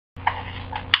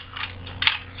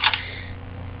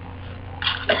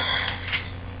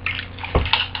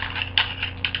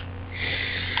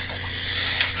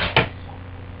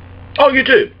Oh,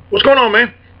 YouTube, what's going on,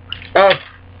 man?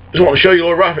 Just want to show you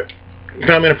a little rifle.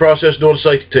 I'm in the process of doing a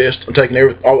safety test. I'm taking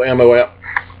all the ammo out.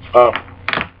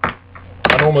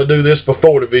 I normally do this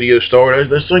before the video started.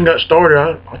 This thing got started.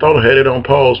 I thought I had it on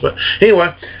pause, but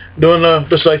anyway, doing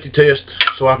the safety test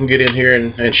so I can get in here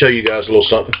and show you guys a little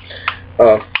something.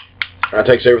 I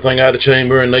takes everything out of the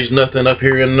chamber and there's nothing up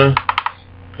here in the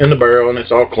barrel, and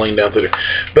it's all clean down through there.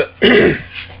 But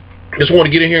just want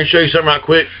to get in here and show you something right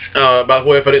quick. By the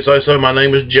way, if I didn't say so, my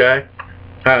name is Jack.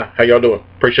 Hi, how y'all doing?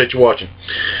 Appreciate you watching.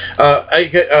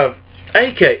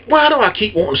 AK. Why do I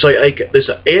keep wanting to say AK? This is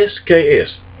a SKS.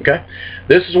 Okay,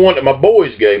 this is one that my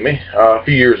boys gave me a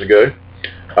few years ago.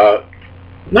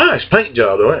 Nice paint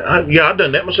job, though. Yeah, I've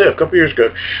done that myself a couple years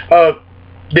ago.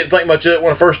 Didn't think much of it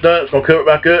when I first done it. It's gonna cover it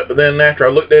back up, but then after I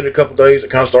looked at it a couple of days,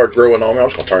 it kind of started growing on me. I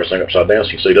was gonna turn this thing upside down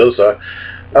so you can see the other side.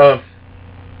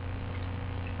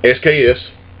 SKS.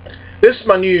 This is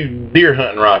my new deer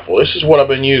hunting rifle. This is what I've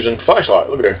been using. Flashlight,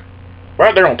 look at there.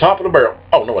 Right there on top of the barrel.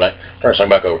 Oh, no, it ain't. Turn this thing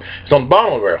back over. It's on the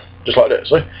bottom of the barrel, just like that,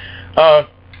 see?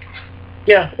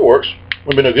 Yeah, it works.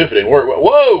 We've been no good if it didn't work.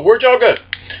 Whoa, where'd y'all go?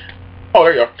 Oh,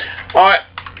 there you are. Alright.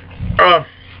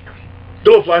 The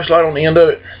little flashlight on the end of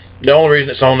it. The only reason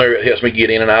it's on there, it helps me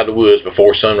get in and out of the woods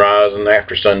before sunrise and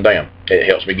after sundown. It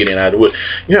helps me get in and out of the woods.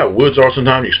 You know how woods are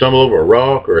sometimes. You stumble over a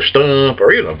rock or a stump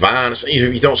or even a vine.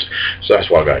 You don't. So that's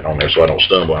why I got it on there, so I don't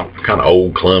stumble. I'm kind of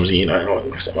old, clumsy, you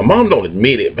know. My mom don't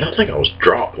admit it, but I think I was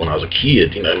dropped when I was a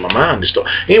kid. You know, my mind just.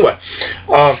 Anyway,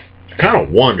 I kind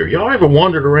of wonder. Y'all ever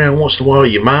wondered around once in a while?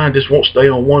 Your mind just won't stay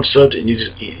on one subject, and you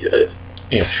just,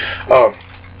 oh,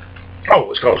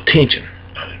 it's called attention.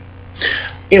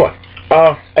 Anyway.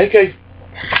 AK.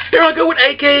 There I go with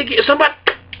AK again. Somebody.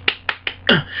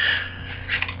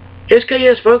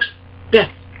 SKS, folks.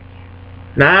 Yeah.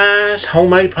 Nice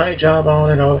homemade paint job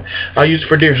on it. I use it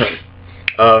for deer hunting.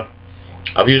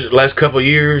 I've used it the last couple of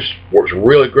years. Works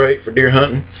really great for deer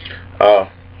hunting.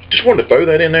 Just wanted to throw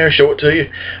that in there, show it to you.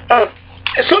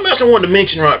 Something else I wanted to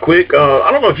mention right quick. I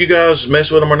don't know if you guys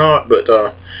mess with them or not, but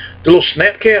the little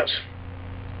snap caps.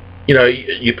 You know,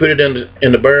 you put it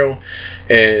in the barrel,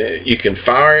 and you can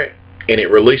fire it, and it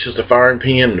releases the firing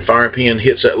pin, and the firing pin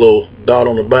hits that little dot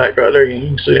on the back right there. You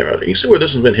can see it right there. You can see where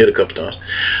this has been hit a couple times.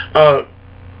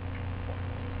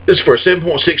 This is for a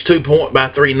 7.62 point by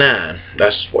 3.9.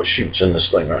 That's what shoots in this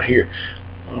thing right here.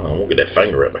 I won't get that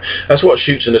finger up. That's what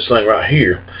shoots in this thing right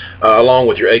here, along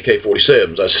with your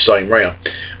AK-47s. That's the same round.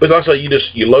 But like I say,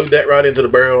 you load that right into the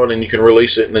barrel, and then you can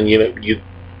release it, and then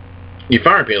your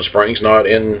firing pin spring's not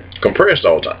compressed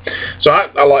all the time. So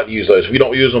I like to use those. If you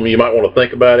don't use them, you might want to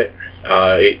think about it.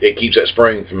 It keeps that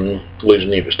spring from losing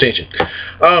any of its tension.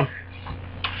 But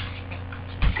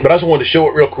I just wanted to show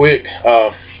it real quick.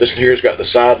 This here's got the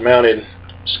side mounted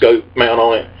scope mount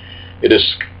on it. It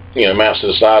just mounts to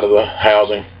the side of the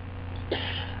housing.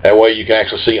 That way you can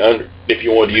actually see under. If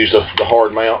you want to use the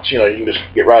hard mounts, you can just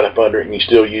get right up under it, and you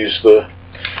still use the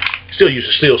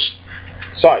steel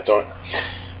sights on it.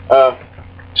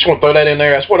 Just want to throw that in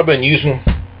there. That's what I've been using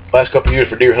the last couple of years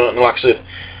for deer hunting. Like I said,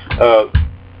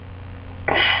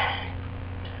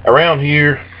 around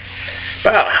here,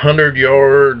 about 100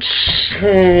 yards.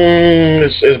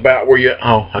 It's about where you.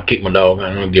 Oh, I kicked my dog.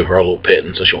 I'm gonna give her a little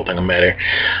petting so she won't think I'm mad at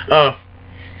her.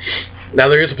 Now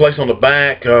there is a place on the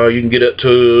back. You can get up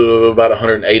to about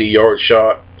 180 yard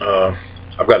shot.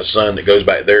 I've got a son that goes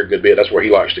back there a good bit. That's where he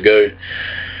likes to go.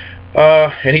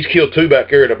 And he's killed two back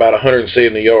there at about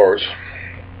 170 yards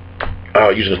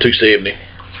using a 270.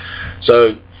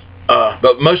 So,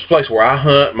 but most places where I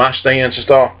hunt, my stands and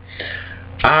stuff,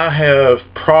 I have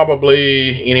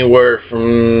probably anywhere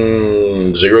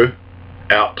from 0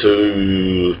 out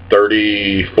to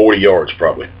 30, 40 yards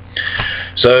probably.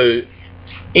 So,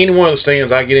 any one of the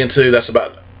stands I get into, that's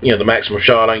about the maximum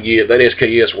shot I can get. That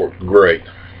SKS works great.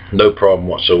 No problem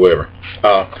whatsoever.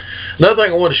 Another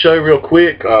thing I want to show you real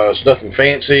quick, it's nothing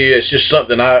fancy. It's just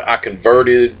something I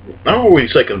converted. I don't know what you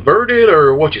say, converted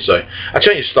or what you say. I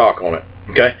changed stock on it.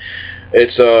 Okay,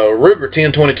 it's a Ruger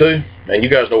 1022, and you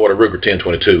guys know what a Ruger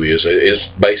 1022 is. It's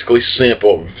basically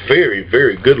simple, very,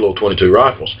 very good little 22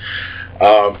 rifles.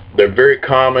 They're very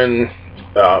common.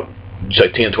 You say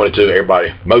 1022,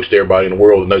 most everybody in the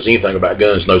world that knows anything about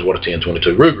guns knows what a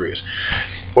 1022 Ruger is.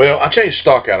 Well, I changed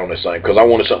stock out on this thing because I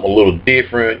wanted something a little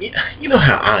different. You know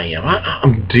how I am.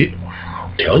 I'm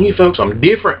telling you folks, I'm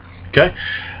different. Okay.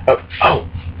 Oh,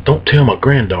 don't tell my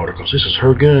granddaughter because this is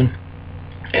her gun,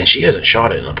 and she hasn't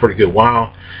shot it in a pretty good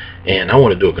while. And I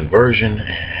want to do a conversion.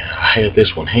 I had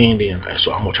this one handy, and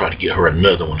so I'm gonna try to get her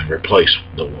another one and replace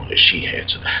the one that she had.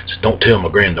 So don't tell my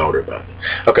granddaughter about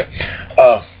it. Okay.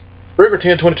 Ruger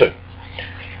 1022.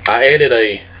 I added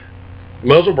a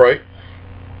muzzle brake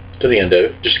to the end of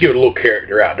it, just to give it a little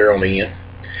character out there on the end.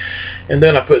 And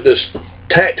then I put this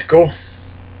tactical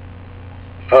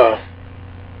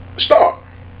stock.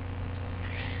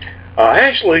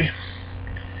 Actually,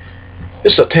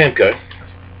 this is a Tamco.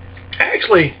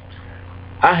 Actually,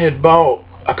 I had bought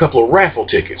a couple of raffle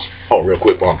tickets. Oh, real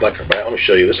quick while I'm thinking about it, let me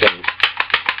show you this thing.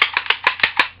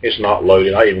 It's not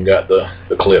loaded. I even got the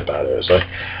clip out of it. So,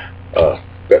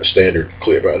 got the standard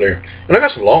clip right there. And I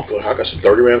got some long clips. I got some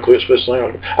 30-round clips for this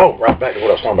thing. Oh, right back to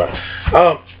what I was talking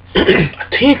about.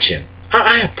 Attention.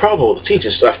 I have a problem with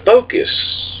attention stuff.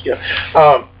 Focus.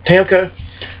 Yeah. Tamco.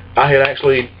 I had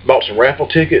actually bought some raffle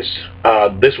tickets.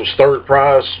 This was third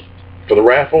prize for the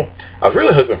raffle. I was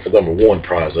really hoping for number one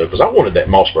prize though, because I wanted that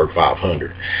Mossberg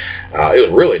 500. It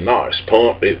was really nice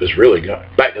pump. It was really good.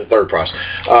 Back to the third prize.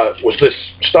 Was this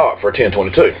stock for a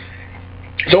 1022.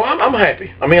 So I'm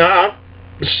happy. I mean,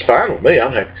 this is fine with me.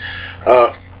 I'm happy.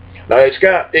 Now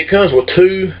it comes with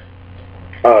two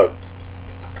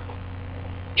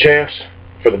shafts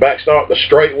for the back stock, the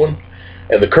straight one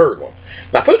and the curved one.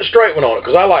 Now I put the straight one on it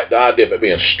because I like the idea of it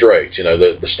being straight, you know,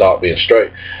 the stock being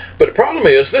straight. But the problem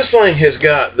is this thing has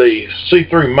got the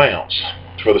see-through mounts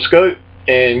for the scope,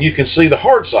 and you can see the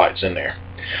hard sights in there.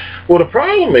 Well, the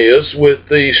problem is with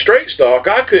the straight stock,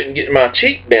 I couldn't get my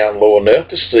cheek down low enough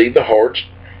to see the hard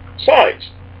sights.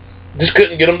 Just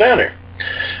couldn't get them down there.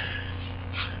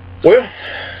 Well,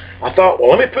 I thought, well,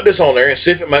 let me put this on there and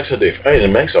see if it makes a difference. And it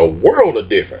makes a world of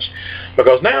difference,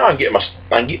 because now I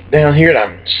can get down here and I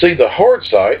can see the hard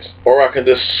sights, or I can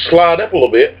just slide up a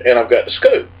little bit and I've got the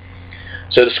scope.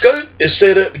 So the scope is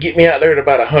set up to get me out there at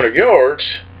about 100 yards,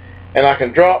 and I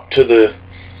can drop to the.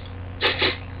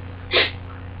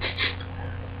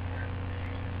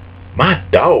 My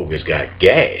dog has got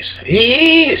gas.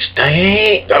 He is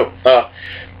dang. Oh,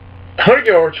 100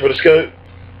 yards for the scope,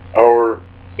 or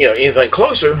anything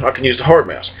closer, I can use the hard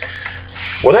mouse.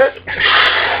 Well, that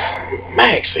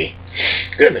Maxie,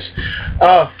 goodness,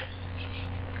 I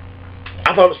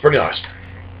thought it was pretty nice.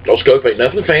 No scope ain't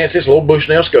nothing fancy. It's a little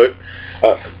Bushnell scope.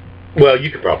 Well,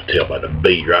 you can probably tell by the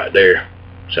B right there.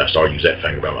 So I started using that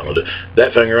finger, but I'm not gonna do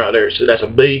that finger right there. So that's a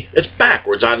B. It's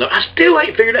backwards. I know. I still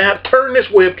ain't figured out how to turn this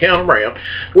web count around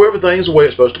where everything's the way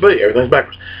it's supposed to be. Everything's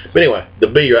backwards. But anyway, the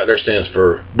B right there stands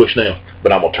for Bushnell.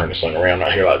 But I'm gonna turn this thing around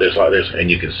right here like this, and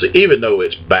you can see, even though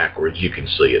it's backwards, you can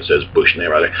see it says Bushnell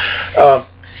right there.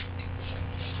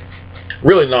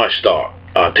 Really nice stock.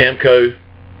 Tamco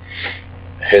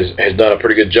has done a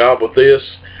pretty good job with this.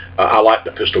 I like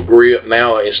the pistol grip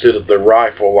now. Instead of the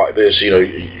rifle like this,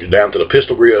 you're down to the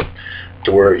pistol grip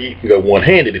to where you can go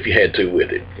one-handed if you had to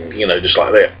with it, just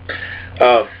like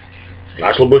that.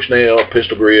 Nice little Bushnell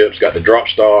pistol grip. It's got the drop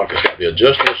stock. It's got the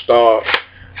adjustable stock.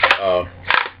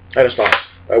 That is nice.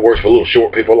 That works for little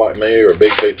short people like me, or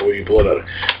big people where you can pull it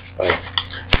out.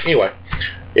 Anyway,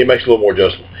 it makes it a little more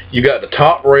adjustable. You got the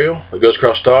top rail that goes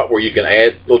across the top where you can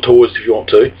add little toys if you want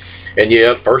to. And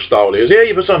yeah, the first thought is,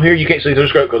 you put something here, you can't see through the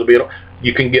scope because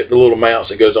you can get the little mounts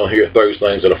that goes on here. It throws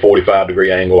things at a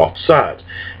 45-degree angle off the sides.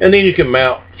 And then you can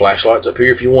mount flashlights up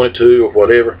here if you wanted to, or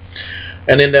whatever.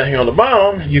 And then down here on the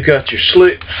bottom, you got your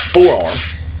slick forearm,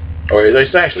 or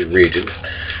it's actually rigid,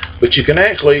 but you can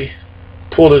actually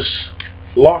pull this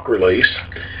lock release,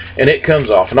 and it comes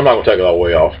off. And I'm not going to take it all the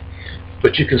way off,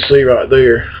 but you can see right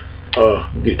there,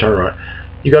 get it turned right,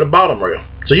 you got a bottom rail.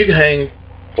 So you can hang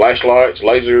flashlights,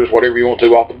 lasers, whatever you want to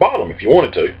off the bottom if you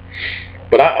wanted to.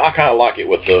 But I kind of like it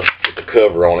with the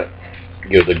cover on it.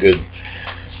 Gives a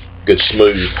good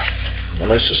smooth. And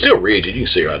it's still rigid. You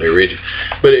can see right there, rigid.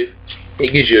 But it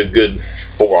gives you a good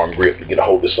forearm grip to get a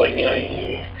hold of this thing.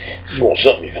 You want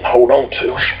something you can hold on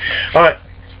to. All right.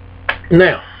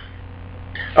 Now,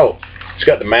 it's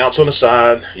got the mounts on the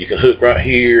side. You can hook right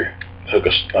here. Hook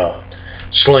a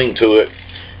sling to it.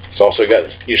 It's also got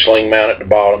your sling mount at the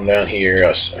bottom down here.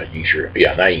 You sure?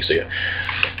 Yeah, now you can see it.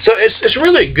 So it's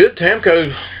really a good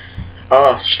Tamco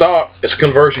stock. It's a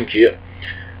conversion kit.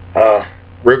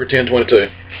 Ruger 1022.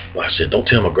 Like I said, don't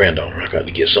tell my granddaughter I got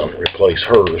to get something to replace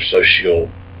hers, so she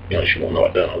won't know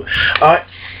what I've done. All right,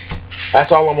 that's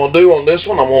all I'm gonna do on this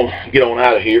one. I'm gonna get on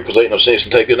out of here because ain't no sense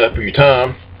in taking up your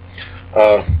time.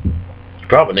 You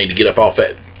probably need to get up off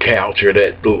that couch or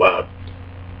that little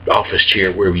office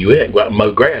chair, wherever you at, and go out and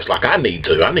mow grass like I need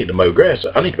to. I need to mow grass.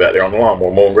 I need to be out there on the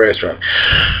lawnmower mowing grass right.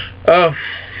 I'm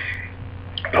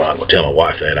not going to tell my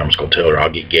wife that. I'm just going to tell her I'll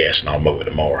get gas and I'll mow it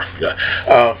tomorrow.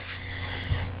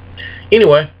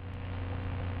 Anyway,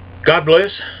 God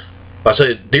bless. Like I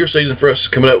said, deer season for us is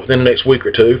coming up within the next week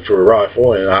or two for a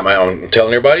rifle, and I'm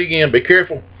telling everybody again, be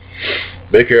careful.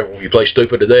 Be careful. If you play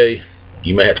stupid today,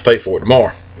 you may have to pay for it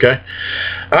tomorrow. Okay?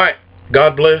 All right.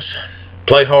 God bless.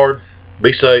 Play hard.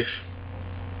 Be safe.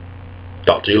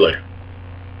 Talk to you later.